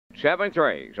Seventh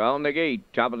race on the gate,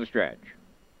 top of the stretch.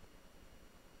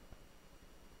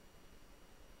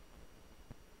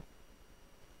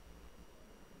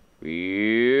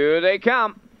 Here they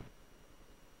come.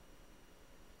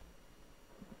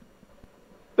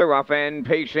 The rough end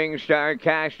pacing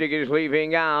Sarcastic is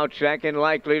leaving out. Second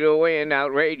likely to win.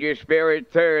 Outrageous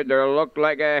Spirit third. They look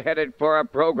like headed for a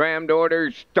programmed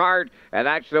order start. And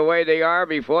that's the way they are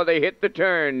before they hit the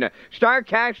turn.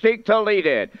 Sarcastic to lead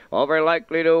it. Over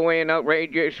likely to win.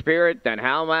 Outrageous Spirit. Then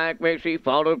Halmac Missy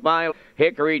followed by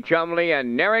Hickory Chumley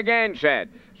and Narragansett.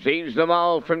 Sees them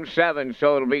all from 7,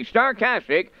 so it'll be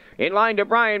Sarcastic in line to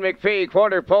Brian McPhee,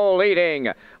 quarter pole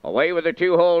leading. Away with a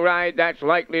 2-hole ride, that's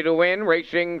likely to win.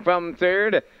 Racing from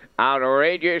 3rd,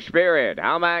 Outrageous Spirit.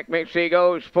 Halmac Mixie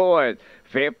goes 4th.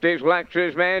 5th is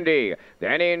Lexus Mandy.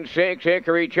 Then in 6th,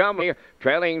 Hickory Chumley.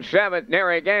 Trailing 7th,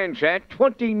 Narragansett.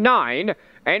 29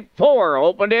 and 4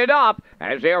 opened it up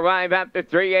as they arrive at the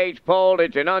 3/8 pole.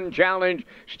 It's an unchallenged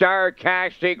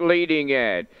Sarcastic leading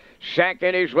it.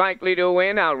 Second is likely to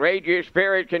win. Outrageous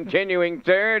Spirit continuing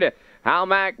 3rd.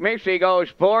 Halmac Missy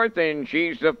goes 4th, and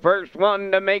she's the first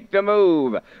one to make the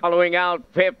move. Following out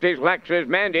 5th is Lexus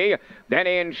Mandy. Then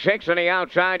in 6th on the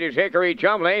outside is Hickory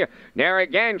Chumley.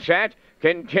 Narragansett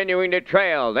continuing to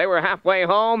trail. They were halfway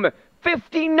home.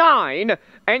 59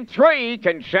 and 3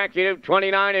 consecutive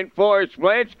 29 and 4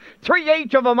 splits.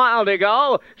 3/8 of a mile to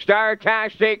go.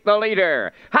 Sarcastic the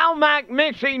leader. Halmac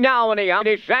Missy now in the out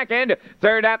is second.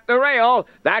 Third at the rail.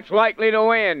 That's likely to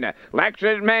win.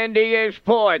 Lexus Mandy is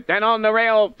 4th. Then on the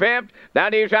rail 5th.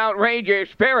 That is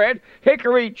Outrageous Spirit.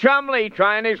 Hickory Chumley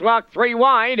trying his luck 3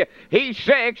 wide. He's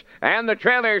 6th. And the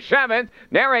trailer 7th.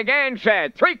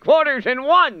 Narragansett 3/4 and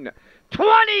 1.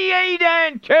 28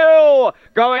 and 2. Go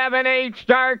 7/8.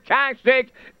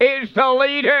 Sarcastic is the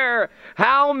leader.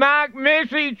 Halmac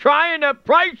Missy trying to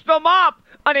price them up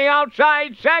on the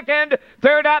outside second.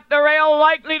 Third at the rail,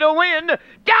 likely to win.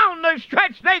 Down the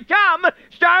stretch they come.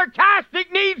 Sarcastic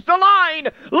needs the line.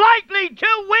 Likely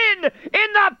to win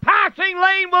in the passing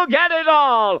lane. Will get it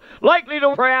all. Likely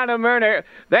to for Adam Murner.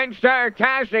 Then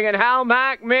Sarcastic and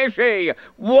Halmac Missy.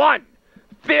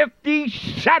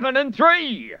 57 and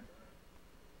 3.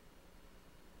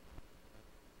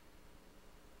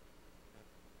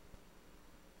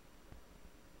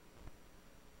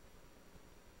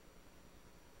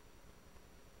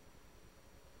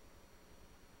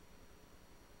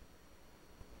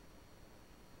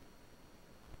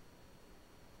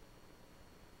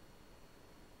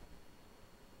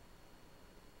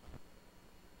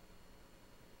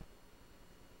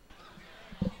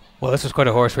 Well, this was quite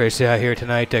a horse race here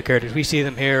tonight, Curtis. We see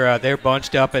them here. They're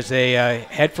bunched up as they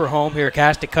head for home here.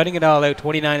 Castic cutting it all out,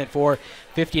 29 and 4,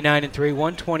 59 and 3,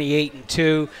 128 and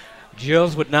 2.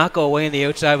 Jills would not go away on the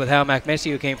outside with Halmac Missy,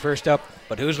 who came first up,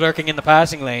 but who's lurking in the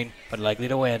passing lane, but likely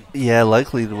to win. Yeah,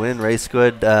 likely to win. Race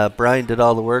good. Brian did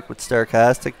all the work with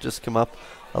Sarcastic, just come up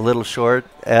a little short.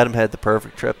 Adam had the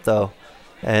perfect trip, though.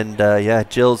 And, yeah,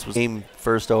 Jills was came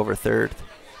first over 3rd.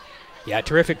 Yeah,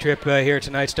 terrific trip here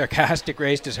tonight. Sarcastic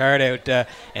raced his heart out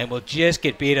and will just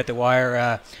get beat at the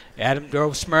wire. Adam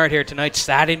drove smart here tonight,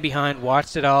 sat in behind,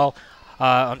 watched it all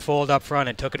unfold up front,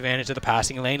 and took advantage of the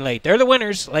passing lane late. They're the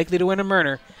winners, likely to win a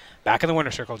Murner. Back in the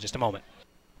winner's circle in just a moment.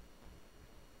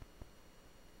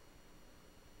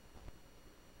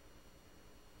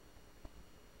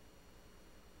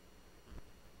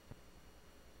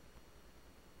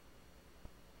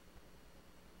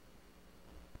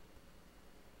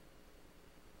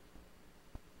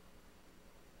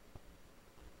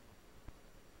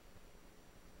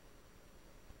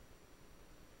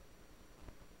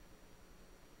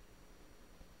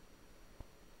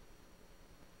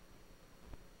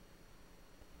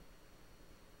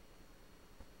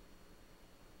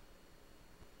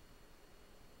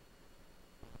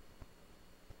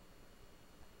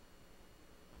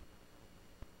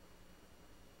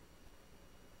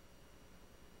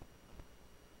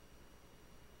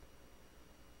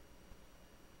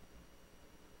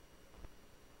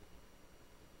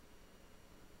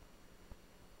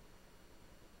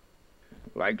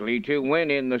 Likely to win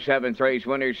in the 7th race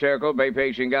winner's circle. Bay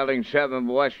Pacing Gelding 7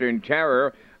 Western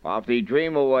Terror off the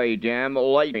Dreamaway Dam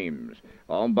Light Teams.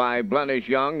 Owned by Blennish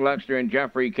Young, Lester and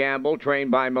Jeffrey Campbell, trained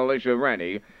by Melissa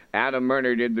Rennie. Adam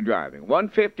Murner did the driving.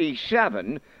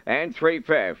 157 and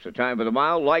 3/5. The time for the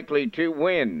mile, likely to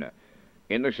win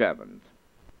in the 7th.